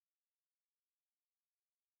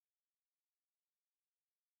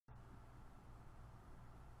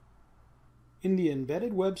In the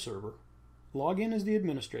embedded web server, log in as the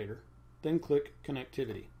administrator, then click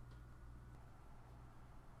Connectivity.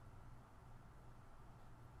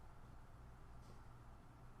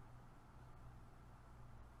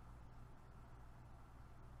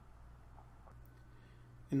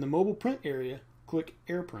 In the mobile print area, click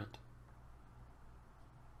AirPrint.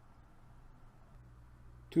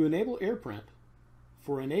 To enable AirPrint,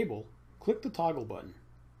 for Enable, click the toggle button.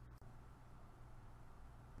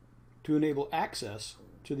 To enable access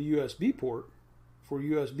to the USB port, for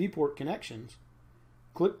USB port connections,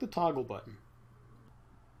 click the toggle button.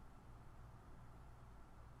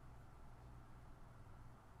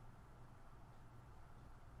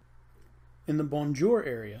 In the Bonjour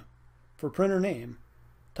area, for printer name,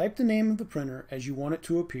 type the name of the printer as you want it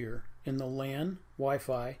to appear in the LAN,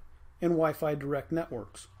 Wi-Fi, and Wi-Fi Direct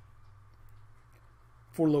networks.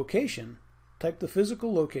 For location, type the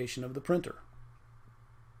physical location of the printer.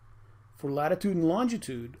 For latitude and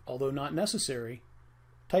longitude, although not necessary,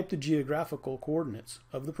 type the geographical coordinates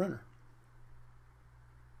of the printer.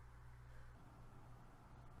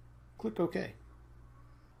 Click OK.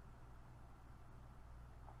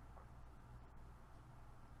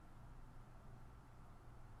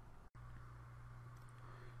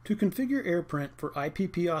 To configure AirPrint for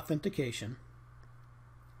IPP authentication,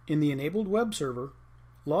 in the enabled web server,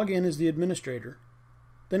 log in as the administrator,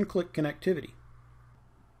 then click Connectivity.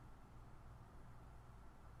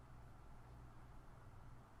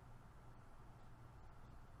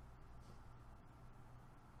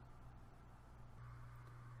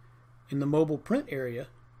 In the mobile print area,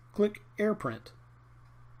 click AirPrint.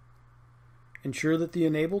 Ensure that the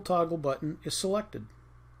Enable toggle button is selected.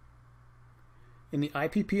 In the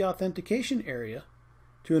IPP Authentication area,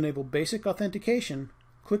 to enable basic authentication,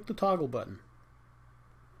 click the toggle button.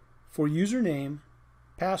 For username,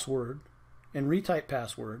 password, and retype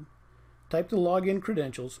password, type the login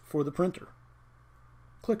credentials for the printer.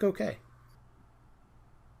 Click OK.